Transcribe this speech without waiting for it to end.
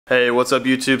Hey, what's up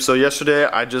YouTube? So yesterday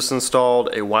I just installed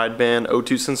a wideband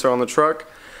O2 sensor on the truck.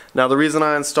 Now the reason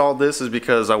I installed this is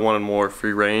because I wanted more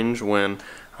free range when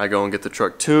I go and get the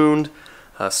truck tuned.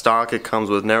 Stock, it comes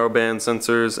with narrowband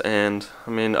sensors, and I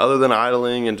mean, other than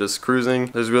idling and just cruising,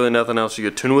 there's really nothing else you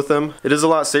could tune with them. It is a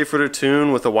lot safer to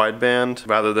tune with a wideband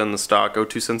rather than the stock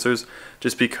O2 sensors,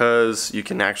 just because you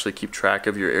can actually keep track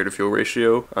of your air to fuel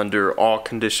ratio under all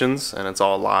conditions, and it's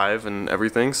all live and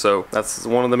everything. So that's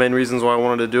one of the main reasons why I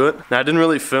wanted to do it. Now I didn't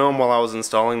really film while I was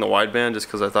installing the wideband just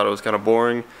because I thought it was kind of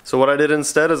boring. So what I did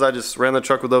instead is I just ran the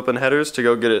truck with open headers to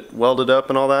go get it welded up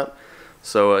and all that.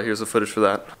 So here's the footage for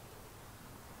that.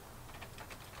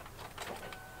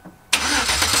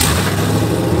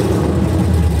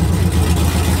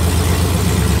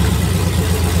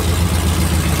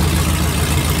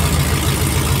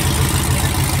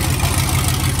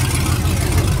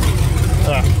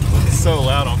 It's so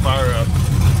loud on fire up.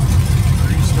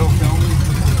 Are you still filming?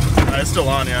 It's still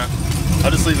on, yeah. I'll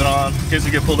just leave it on in case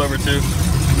we get pulled over too.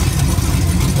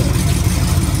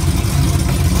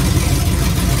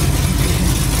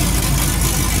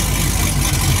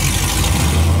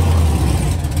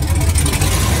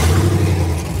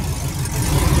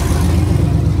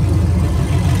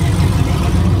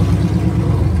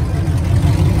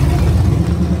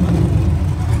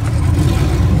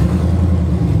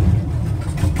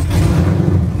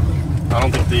 I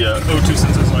don't think the O2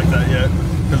 sensor's like that yet,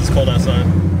 because it's cold outside.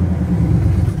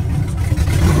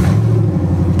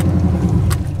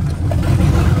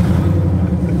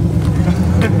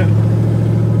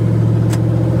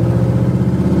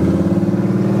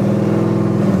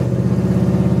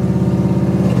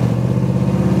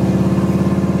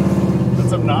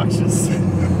 That's obnoxious.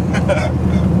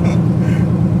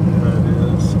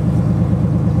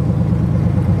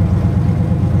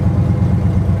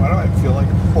 Why do I feel like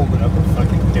I'm holding up a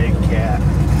fucking dead cat?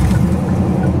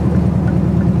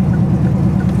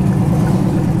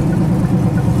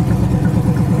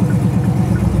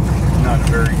 Not a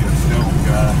very good film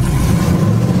guy.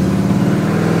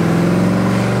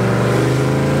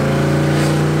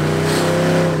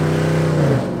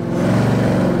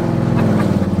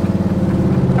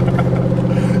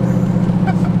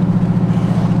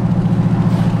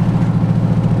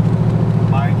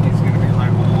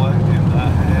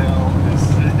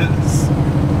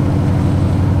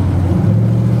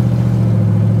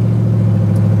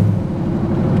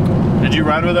 Did you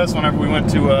ride with us whenever we went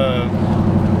to No, to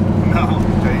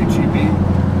HEB.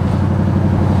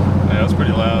 Yeah, it was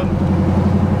pretty loud.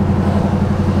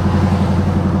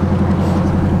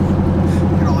 You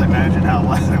can only imagine how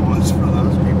loud it was for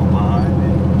those people behind me.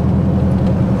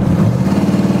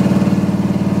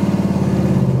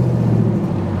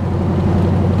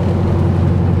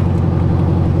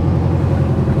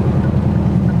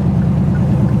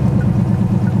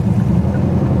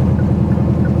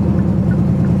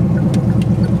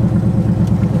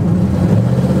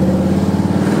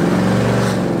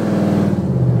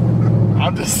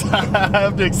 I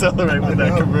have to accelerate with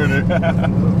that converter.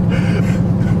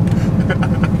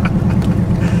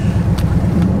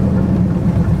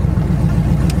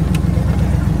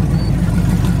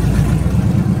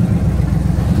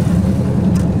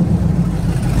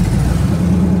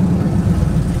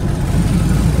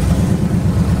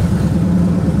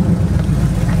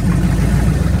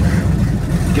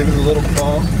 Give it a little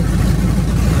pump.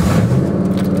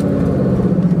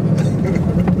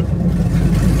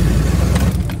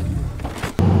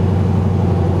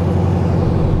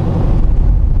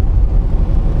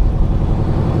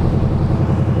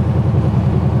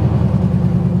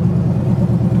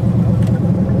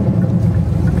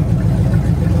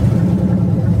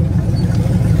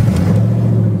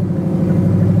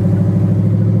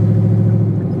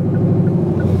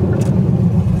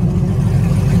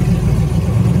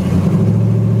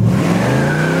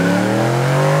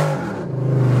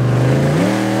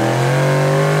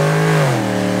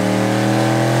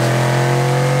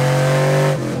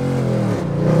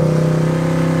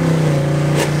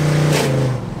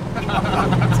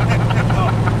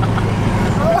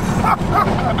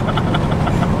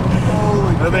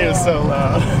 That thing is so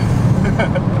loud.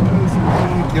 That was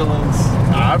ridiculous.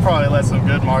 I probably left some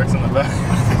good marks in the back.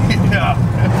 Yeah.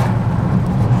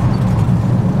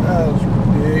 That was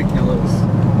ridiculous.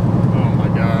 Oh my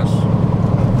gosh.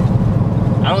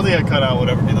 I don't think a cutout would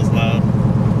ever be this loud.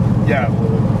 Yeah, it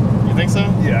would. You think so?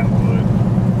 Yeah, it would.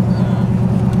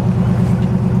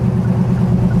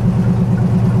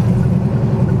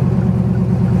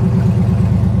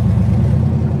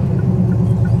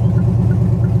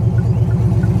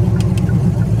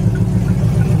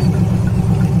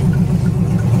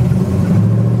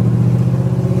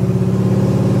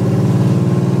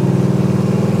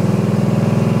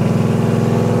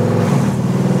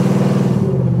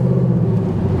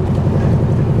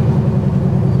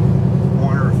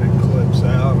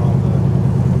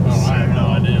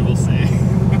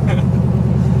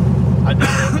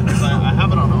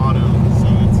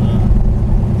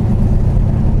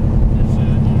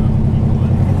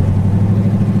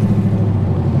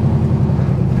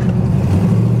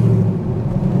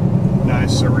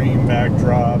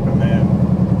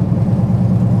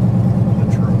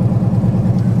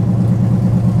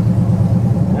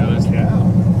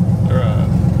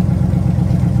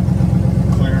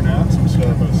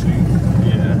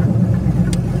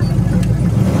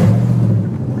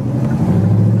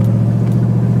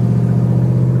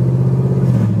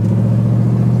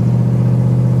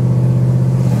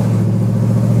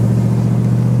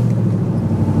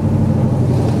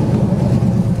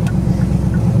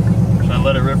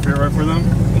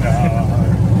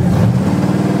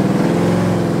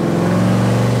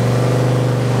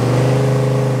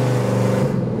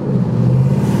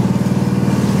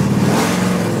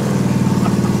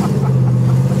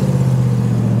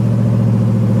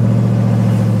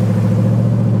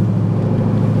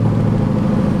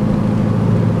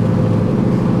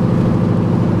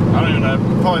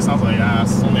 probably sounds like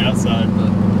ass on the outside, but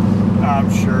I'm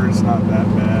sure it's not that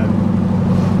bad.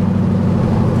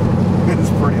 It's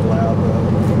pretty loud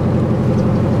though.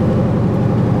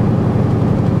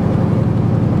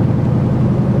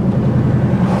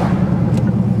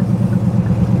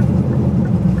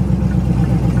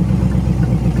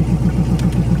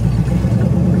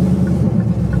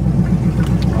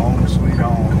 Home sweet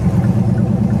home.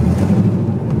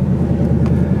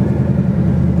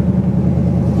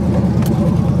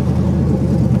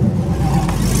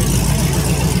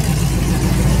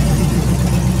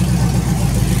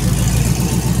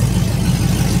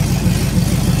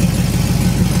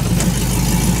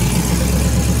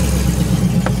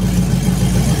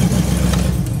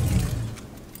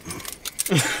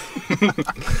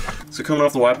 So coming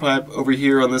off the Y pipe over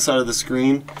here on this side of the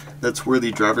screen, that's where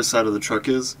the driver's side of the truck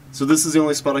is. So this is the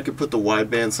only spot I could put the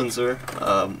wideband sensor.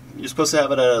 You're supposed to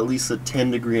have it at least a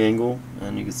 10-degree angle,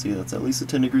 and you can see that's at least a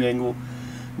 10-degree angle,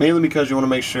 mainly because you want to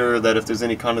make sure that if there's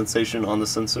any condensation on the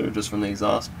sensor just from the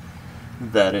exhaust,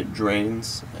 that it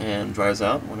drains and dries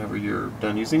out whenever you're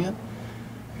done using it,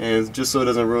 and just so it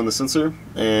doesn't ruin the sensor.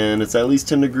 And it's at least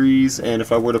 10 degrees, and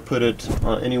if I were to put it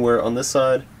anywhere on this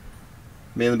side,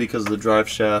 mainly because of the drive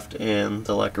shaft and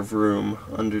the lack of room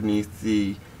underneath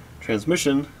the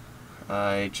transmission,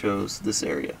 I chose this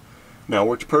area. Now it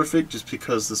worked perfect just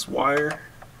because this wire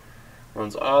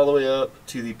runs all the way up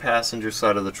to the passenger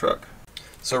side of the truck.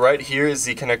 So right here is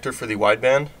the connector for the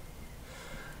wideband.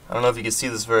 I don't know if you can see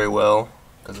this very well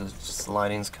because it's just the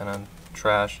lighting's kind of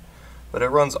trash, but it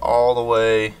runs all the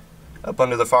way up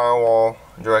under the firewall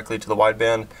directly to the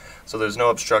wideband, so there's no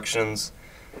obstructions.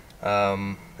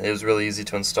 It was really easy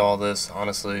to install this,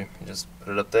 honestly. You just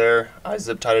put it up there. I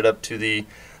zip tied it up to the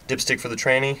dipstick for the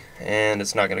tranny, and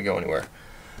it's not going to go anywhere.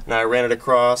 Now I ran it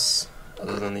across,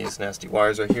 other than these nasty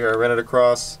wires right here, I ran it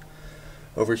across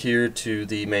over here to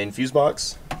the main fuse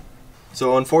box.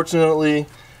 So unfortunately,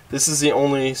 this is the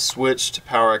only switched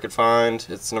power I could find.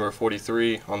 It's number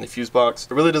 43 on the fuse box.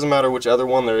 It really doesn't matter which other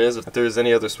one there is, if there's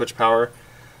any other switch power,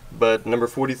 but number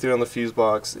 43 on the fuse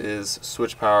box is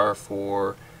switch power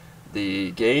for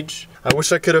the gauge. I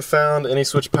wish I could have found any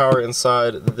switch power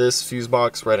inside this fuse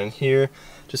box right in here,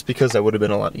 just because that would have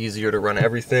been a lot easier to run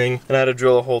everything, and I had to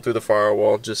drill a hole through the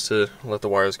firewall just to let the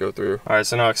wires go through. Alright,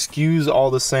 so now excuse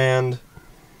all the sand.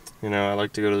 You know, I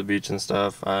like to go to the beach and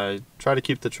stuff. I try to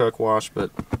keep the truck washed,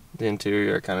 but the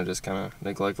interior I kind of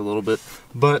neglect a little bit.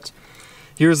 But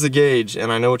here's the gauge,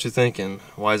 and I know what you're thinking.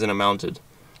 Why isn't it mounted?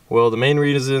 Well, the main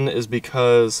reason is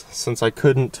because since I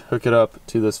couldn't hook it up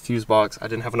to this fuse box, I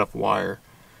didn't have enough wire.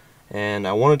 And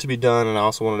I wanted it to be done, and I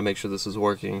also wanted to make sure this is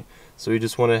working. So we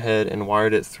just went ahead and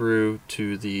wired it through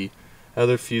to the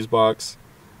other fuse box.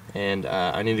 And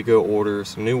I need to go order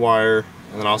some new wire,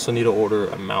 and then I also need to order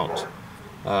a mount.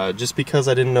 Just because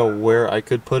I didn't know where I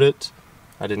could put it,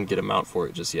 I didn't get a mount for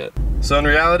it just yet. So in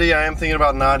reality, I am thinking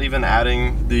about not even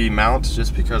adding the mount,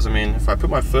 just because, I mean, if I put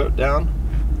my foot down,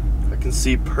 I can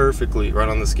see perfectly right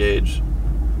on this gauge.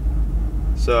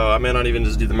 So I may not even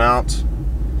just do the mount.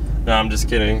 No, I'm just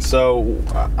kidding. So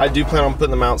I do plan on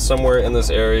putting the mount somewhere in this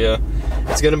area.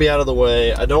 It's gonna be out of the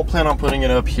way. I don't plan on putting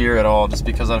it up here at all, just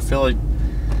because I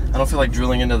don't feel like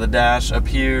drilling into the dash up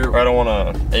here. I don't want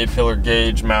a 8-pillar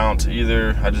gauge mount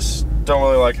either. I just don't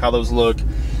really like how those look.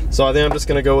 So I think I'm just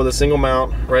gonna go with a single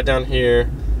mount right down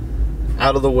here,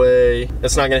 out of the way.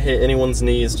 It's not gonna hit anyone's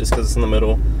knees just because it's in the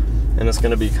middle, and it's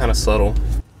going to be kind of subtle.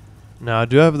 Now I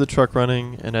do have the truck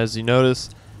running, and as you notice,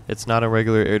 it's not a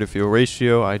regular air to fuel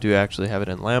ratio. I do actually have it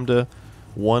in lambda.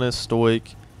 1 is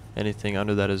stoic, anything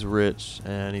under that is rich,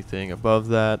 and anything above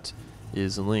that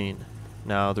is lean.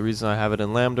 Now the reason I have it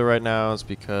in lambda right now is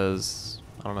because,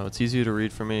 I don't know, it's easier to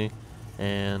read for me,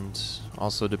 and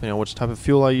also depending on which type of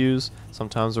fuel I use,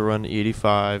 sometimes I run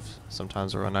E85,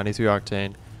 sometimes I run 93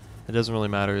 octane. It doesn't really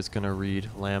matter, it's going to read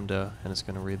lambda, and it's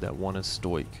going to read that 1 is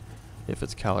stoic if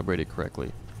it's calibrated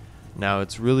correctly. Now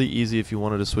it's really easy if you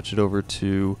wanted to switch it over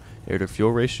to air to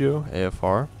fuel ratio,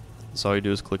 AFR. So all you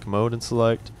do is click mode and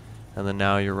select, and then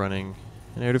now you're running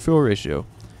an air to fuel ratio,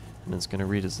 and it's going to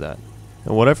read as that.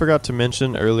 And what I forgot to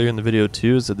mention earlier in the video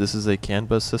too is that this is a CAN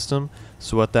bus system.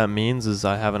 So what that means is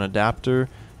I have an adapter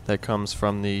that comes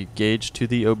from the gauge to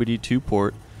the OBD2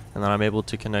 port, and then I'm able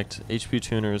to connect HP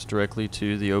tuners directly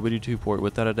to the OBD2 port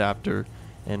with that adapter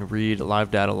and read live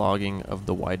data logging of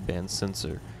the wideband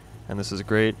sensor. And this is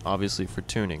great, obviously, for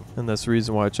tuning, and that's the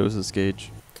reason why I chose this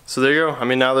gauge. So there you go. I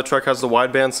mean, now the truck has the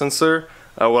wideband sensor.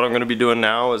 What I'm going to be doing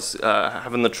now is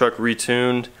having the truck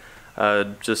retuned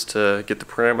just to get the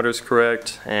parameters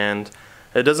correct, and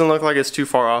it doesn't look like it's too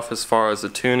far off as far as the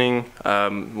tuning.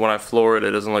 When I floor it,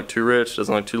 it doesn't look too rich,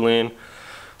 doesn't look too lean.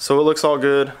 So it looks all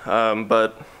good,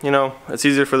 but you know, it's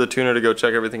easier for the tuner to go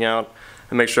check everything out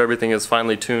and make sure everything is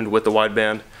finely tuned with the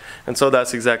wideband. And so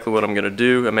that's exactly what I'm gonna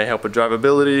do. It may help with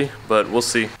drivability, but we'll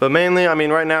see. But mainly, I mean,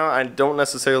 right now I don't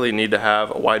necessarily need to have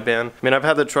a wideband. I mean, I've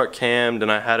had the truck cammed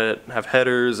and I had it have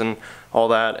headers and all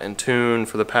that and tuned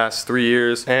for the past 3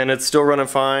 years, and it's still running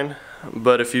fine.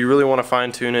 But if you really want to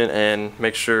fine tune it and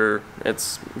make sure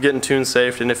it's getting tune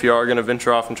safe, and if you are gonna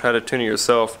venture off and try to tune it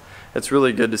yourself, it's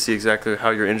really good to see exactly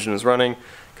how your engine is running.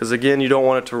 Because again, you don't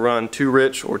want it to run too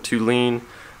rich or too lean.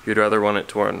 You'd rather want it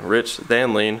to run rich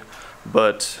than lean,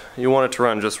 but you want it to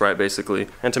run just right basically,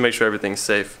 and to make sure everything's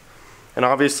safe. And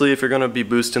obviously if you're going to be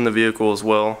boosting the vehicle as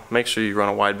well, make sure you run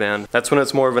a wideband. That's when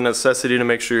it's more of a necessity to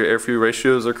make sure your air-fuel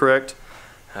ratios are correct.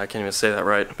 I can't even say that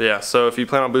right. But yeah, so if you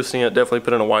plan on boosting it, definitely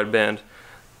put in a wideband.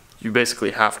 You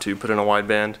basically have to put in a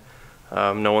wideband.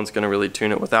 No one's going to really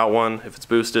tune it without one if it's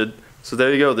boosted. So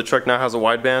there you go, the truck now has a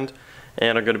wideband,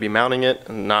 and I'm going to be mounting it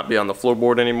and not be on the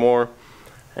floorboard anymore.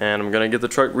 And I'm going to get the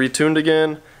truck retuned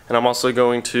again, and I'm also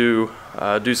going to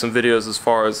do some videos as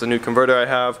far as the new converter I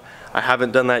have. I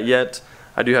haven't done that yet.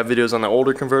 I do have videos on the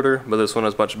older converter, but this one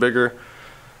is much bigger.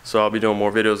 So I'll be doing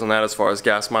more videos on that as far as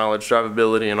gas mileage,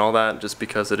 drivability, and all that, just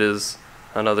because it is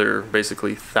another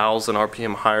basically 1,000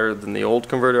 RPM higher than the old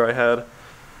converter I had.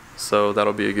 So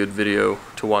that'll be a good video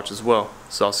to watch as well.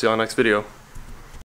 So I'll see you on the next video.